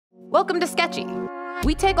Welcome to Sketchy.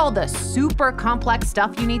 We take all the super complex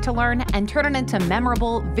stuff you need to learn and turn it into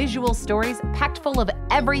memorable, visual stories packed full of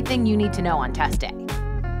everything you need to know on test day.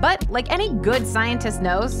 But like any good scientist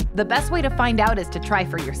knows, the best way to find out is to try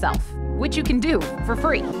for yourself, which you can do for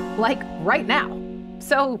free, like right now.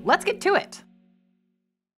 So let's get to it.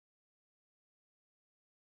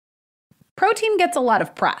 Protein gets a lot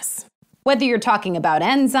of press. Whether you're talking about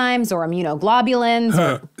enzymes or immunoglobulins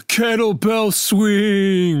or… Kettlebell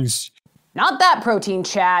swings! Not that protein,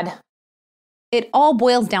 Chad. It all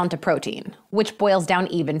boils down to protein, which boils down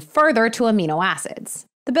even further to amino acids,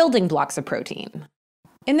 the building blocks of protein.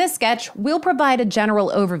 In this sketch, we'll provide a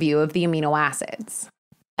general overview of the amino acids.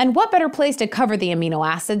 And what better place to cover the amino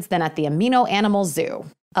acids than at the Amino Animal Zoo,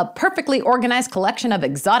 a perfectly organized collection of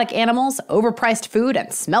exotic animals, overpriced food,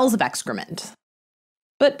 and smells of excrement.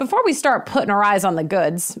 But before we start putting our eyes on the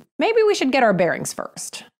goods, maybe we should get our bearings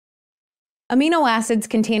first. Amino acids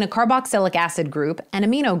contain a carboxylic acid group, an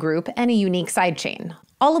amino group, and a unique side chain,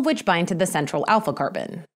 all of which bind to the central alpha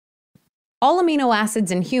carbon. All amino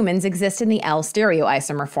acids in humans exist in the L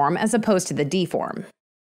stereoisomer form as opposed to the D form.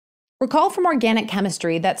 Recall from organic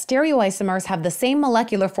chemistry that stereoisomers have the same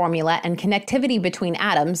molecular formula and connectivity between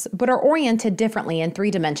atoms, but are oriented differently in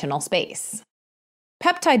three-dimensional space.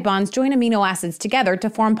 Peptide bonds join amino acids together to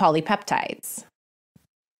form polypeptides.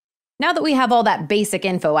 Now that we have all that basic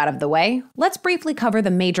info out of the way, let's briefly cover the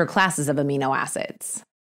major classes of amino acids.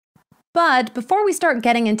 But before we start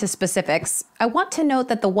getting into specifics, I want to note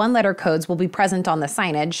that the one-letter codes will be present on the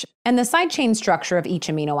signage, and the side chain structure of each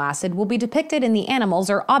amino acid will be depicted in the animals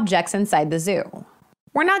or objects inside the zoo.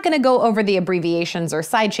 We're not going to go over the abbreviations or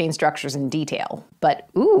side chain structures in detail, but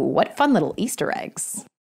ooh, what fun little Easter eggs.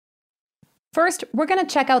 First, we're going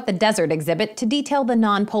to check out the desert exhibit to detail the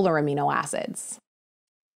nonpolar amino acids.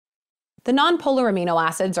 The nonpolar amino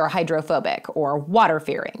acids are hydrophobic, or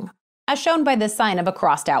water-fearing, as shown by the sign of a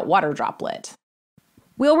crossed-out water droplet.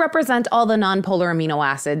 We'll represent all the nonpolar amino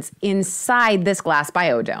acids inside this glass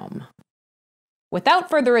biodome. Without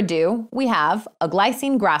further ado, we have a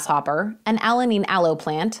glycine grasshopper, an alanine aloe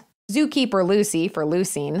plant, zookeeper Lucy for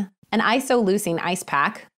leucine, an isoleucine ice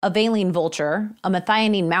pack, a valine vulture, a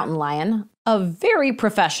methionine mountain lion, a very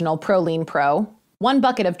professional proline pro, 1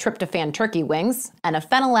 bucket of tryptophan turkey wings, and a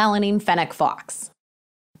phenylalanine fennec fox.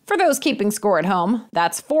 For those keeping score at home,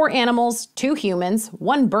 that's 4 animals, 2 humans,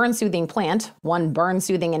 1 burn-soothing plant, 1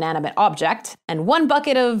 burn-soothing inanimate object, and 1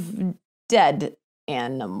 bucket of dead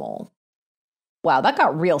animal. Wow, that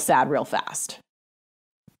got real sad real fast.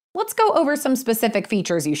 Let's go over some specific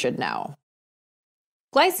features you should know.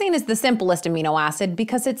 Glycine is the simplest amino acid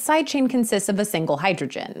because its side chain consists of a single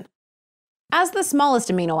hydrogen. As the smallest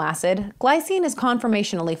amino acid, glycine is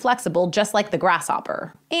conformationally flexible just like the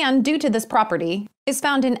grasshopper, and due to this property, is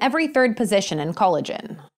found in every third position in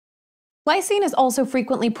collagen. Glycine is also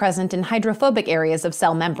frequently present in hydrophobic areas of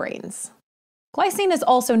cell membranes. Glycine is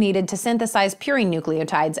also needed to synthesize purine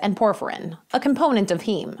nucleotides and porphyrin, a component of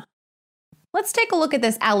heme. Let's take a look at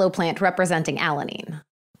this aloe plant representing alanine.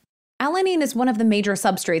 Alanine is one of the major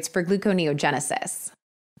substrates for gluconeogenesis.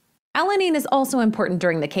 Alanine is also important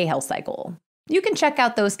during the Cahill cycle. You can check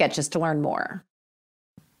out those sketches to learn more.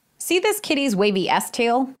 See this kitty's wavy S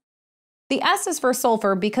tail? The S is for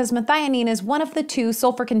sulfur because methionine is one of the 2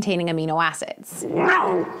 sulfur-containing amino acids.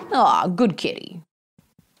 Aw, good kitty.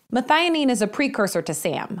 Methionine is a precursor to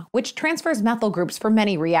SAM, which transfers methyl groups for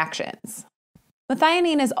many reactions.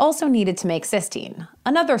 Methionine is also needed to make cysteine,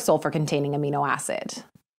 another sulfur-containing amino acid.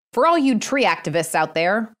 For all you tree activists out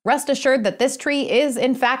there, rest assured that this tree is,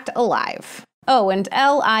 in fact, alive. Oh, and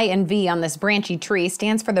L, I, and V on this branchy tree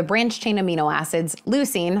stands for the branch chain amino acids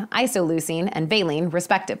leucine, isoleucine, and valine,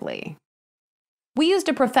 respectively. We used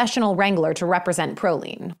a professional wrangler to represent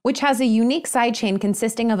proline, which has a unique side chain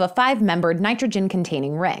consisting of a 5-membered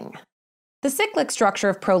nitrogen-containing ring. The cyclic structure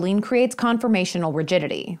of proline creates conformational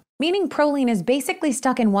rigidity, meaning proline is basically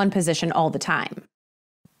stuck in one position all the time.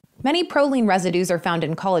 Many proline residues are found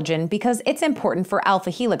in collagen because it's important for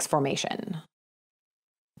alpha helix formation.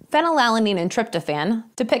 Phenylalanine and tryptophan,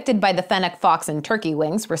 depicted by the fennec fox and turkey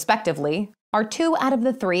wings, respectively, are 2 out of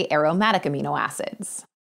the 3 aromatic amino acids.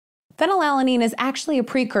 Phenylalanine is actually a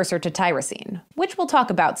precursor to tyrosine, which we'll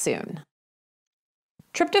talk about soon.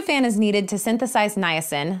 Tryptophan is needed to synthesize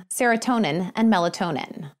niacin, serotonin, and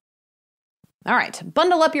melatonin. All right,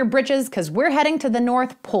 bundle up your britches because we're heading to the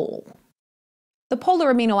North Pole. The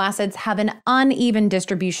polar amino acids have an uneven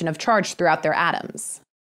distribution of charge throughout their atoms.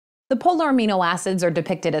 The polar amino acids are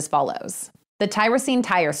depicted as follows: the tyrosine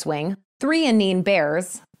tire swing, 3 anine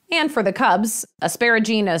bears, and for the cubs,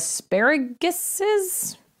 asparagine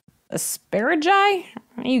asparaguses? Asparagi?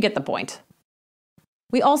 You get the point.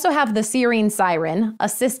 We also have the serine siren, a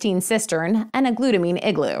cysteine cistern, and a glutamine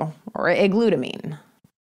igloo, or aglutamine.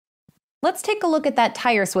 Let's take a look at that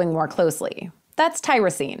tire swing more closely. That's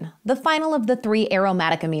tyrosine, the final of the 3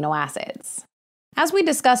 aromatic amino acids. As we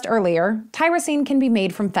discussed earlier, tyrosine can be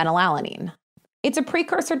made from phenylalanine. It's a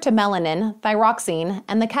precursor to melanin, thyroxine,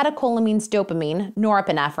 and the catecholamines dopamine,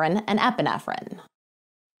 norepinephrine, and epinephrine.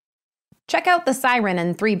 Check out the siren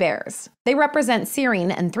and 3 bears. They represent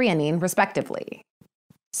serine and threonine, respectively.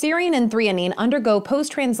 Serine and threonine undergo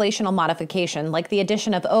post-translational modification like the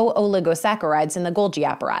addition of O-oligosaccharides in the Golgi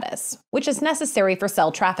apparatus, which is necessary for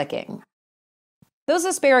cell trafficking. Those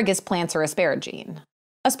asparagus plants are asparagine.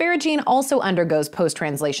 Asparagine also undergoes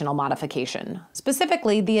post-translational modification,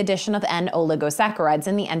 specifically the addition of N-oligosaccharides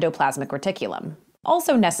in the endoplasmic reticulum,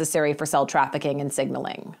 also necessary for cell trafficking and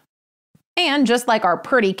signaling. And just like our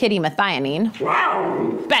pretty kitty methionine,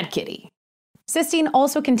 bad kitty, cysteine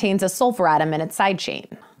also contains a sulfur atom in its side chain.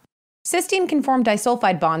 Cysteine can form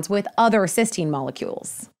disulfide bonds with other cysteine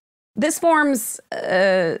molecules. This forms,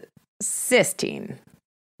 cysteine.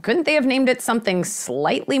 Couldn't they have named it something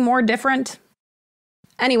slightly more different?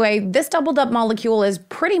 Anyway, this doubled up molecule is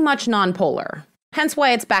pretty much nonpolar, hence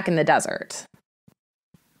why it's back in the desert.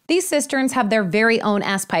 These cisterns have their very own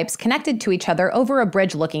S-pipes connected to each other over a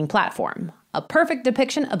bridge-looking platform, a perfect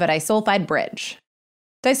depiction of a disulfide bridge.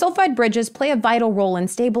 Disulfide bridges play a vital role in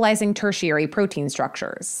stabilizing tertiary protein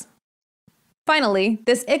structures. Finally,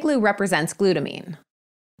 this igloo represents glutamine.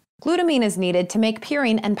 Glutamine is needed to make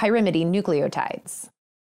purine and pyrimidine nucleotides.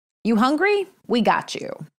 You hungry? We got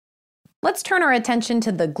you. Let's turn our attention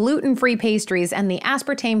to the gluten-free pastries and the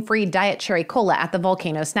aspartame-free diet cherry cola at the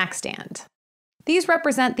Volcano snack stand. These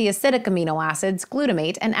represent the acidic amino acids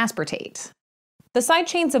glutamate and aspartate. The side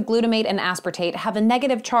chains of glutamate and aspartate have a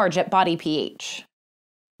negative charge at body pH.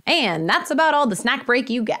 And that's about all the snack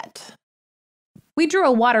break you get. We drew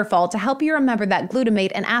a waterfall to help you remember that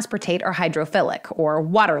glutamate and aspartate are hydrophilic, or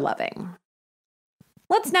water-loving.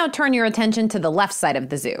 Let's now turn your attention to the left side of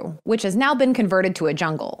the zoo, which has now been converted to a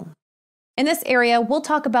jungle. In this area, we'll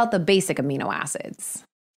talk about the basic amino acids.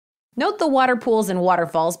 Note the water pools and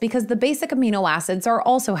waterfalls because the basic amino acids are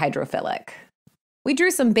also hydrophilic. We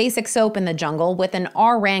drew some basic soap in the jungle with an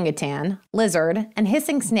orangutan, lizard, and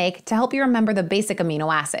hissing snake to help you remember the basic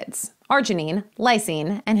amino acids, arginine,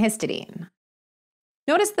 lysine, and histidine.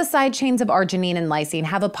 Notice the side chains of arginine and lysine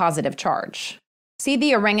have a positive charge. See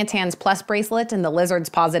the orangutan's plus bracelet and the lizard's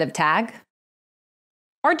positive tag?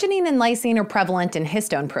 Arginine and lysine are prevalent in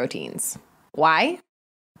histone proteins. Why?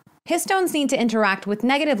 Histones need to interact with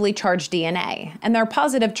negatively charged DNA, and their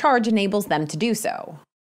positive charge enables them to do so.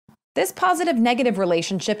 This positive-negative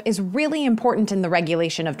relationship is really important in the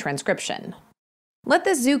regulation of transcription. Let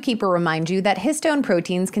this zookeeper remind you that histone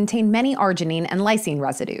proteins contain many arginine and lysine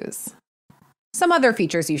residues. Some other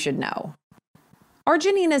features you should know.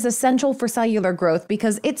 Arginine is essential for cellular growth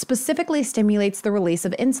because it specifically stimulates the release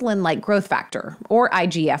of insulin-like growth factor, or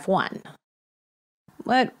IGF-1.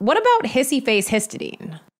 But what about hissy face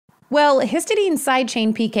histidine? Well, histidine's side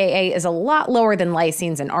chain pKa is a lot lower than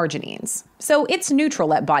lysines and arginines, so it's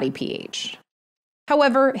neutral at body pH.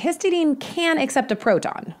 However, histidine can accept a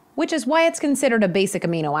proton, which is why it's considered a basic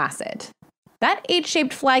amino acid. That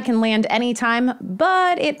H-shaped fly can land anytime,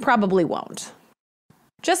 but it probably won't.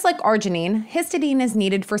 Just like arginine, histidine is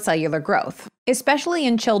needed for cellular growth, especially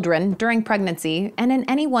in children, during pregnancy, and in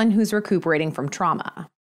anyone who's recuperating from trauma.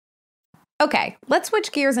 Okay, let's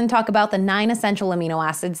switch gears and talk about the 9 essential amino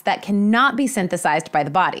acids that cannot be synthesized by the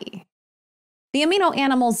body. The Amino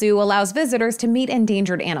Animal Zoo allows visitors to meet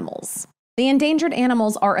endangered animals. The endangered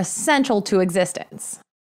animals are essential to existence.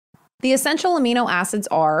 The essential amino acids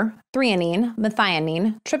are threonine,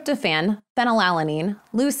 methionine, tryptophan, phenylalanine,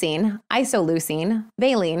 leucine, isoleucine,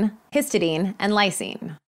 valine, histidine, and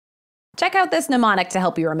lysine. Check out this mnemonic to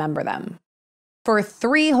help you remember them. For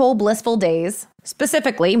 3 whole blissful days,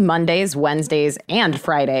 specifically Mondays, Wednesdays, and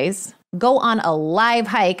Fridays, go on a live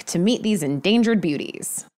hike to meet these endangered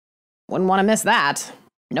beauties. Wouldn't want to miss that.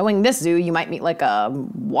 Knowing this zoo, you might meet like a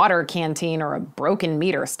water canteen or a broken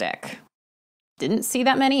meter stick. Didn't see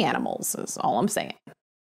that many animals, is all I'm saying.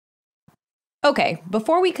 Okay,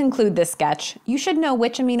 before we conclude this sketch, you should know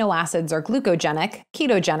which amino acids are glucogenic,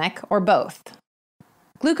 ketogenic, or both.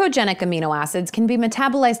 Glucogenic amino acids can be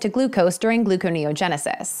metabolized to glucose during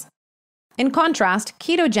gluconeogenesis. In contrast,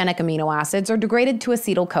 ketogenic amino acids are degraded to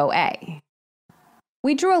acetyl-CoA.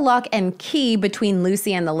 We drew a lock and key between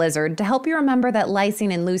Lucy and the lizard to help you remember that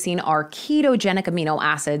lysine and leucine are ketogenic amino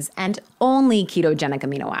acids and only ketogenic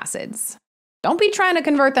amino acids. Don't be trying to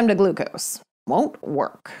convert them to glucose. Won't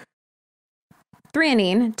work.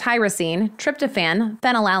 Threonine, tyrosine, tryptophan,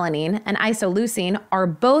 phenylalanine, and isoleucine are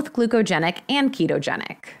both glucogenic and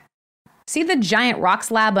ketogenic. See the giant rock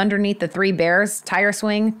slab underneath the three bears, tire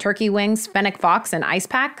swing, turkey wings, fennec fox, and ice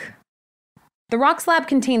pack? The rock slab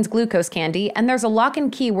contains glucose candy, and there's a lock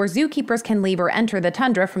and key where zookeepers can leave or enter the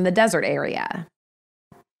tundra from the desert area.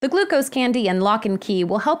 The glucose candy and lock and key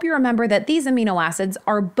will help you remember that these amino acids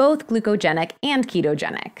are both glucogenic and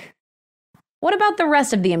ketogenic. What about the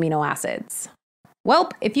rest of the amino acids?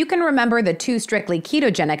 Well, if you can remember the 2 strictly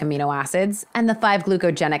ketogenic amino acids and the 5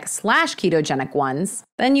 glucogenic/ketogenic ones,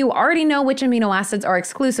 then you already know which amino acids are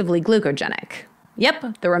exclusively glucogenic.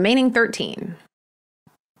 Yep, the remaining 13.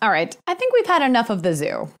 Alright, I think we've had enough of the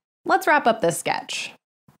zoo. Let's wrap up this sketch.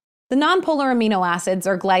 The nonpolar amino acids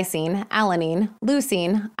are glycine, alanine,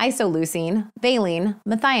 leucine, isoleucine, valine,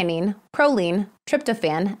 methionine, proline,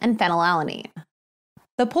 tryptophan, and phenylalanine.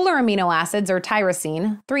 The polar amino acids are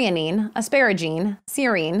tyrosine, threonine, asparagine,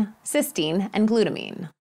 serine, cysteine, and glutamine.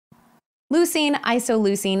 Leucine,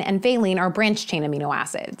 isoleucine, and valine are branched-chain amino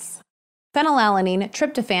acids. Phenylalanine,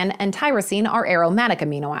 tryptophan, and tyrosine are aromatic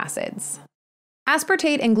amino acids.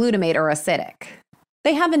 Aspartate and glutamate are acidic.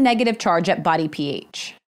 They have a negative charge at body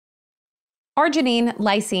pH. Arginine,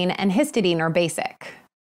 lysine, and histidine are basic.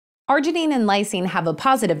 Arginine and lysine have a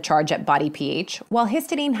positive charge at body pH, while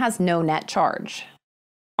histidine has no net charge.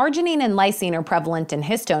 Arginine and lysine are prevalent in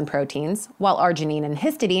histone proteins, while arginine and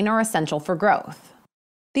histidine are essential for growth.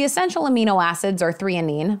 The essential amino acids are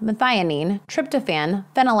threonine, methionine, tryptophan,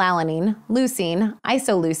 phenylalanine, leucine,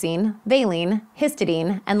 isoleucine, valine,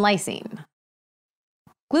 histidine, and lysine.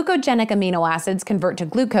 Glucogenic amino acids convert to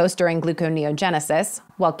glucose during gluconeogenesis,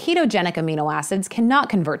 while ketogenic amino acids cannot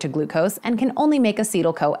convert to glucose and can only make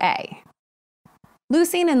acetyl-CoA.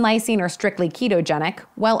 Leucine and lysine are strictly ketogenic,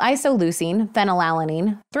 while isoleucine,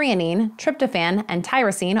 phenylalanine, threonine, tryptophan, and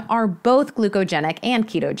tyrosine are both glucogenic and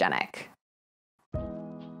ketogenic.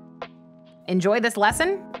 Enjoy this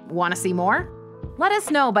lesson? Want to see more? Let us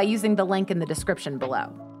know by using the link in the description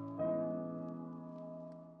below.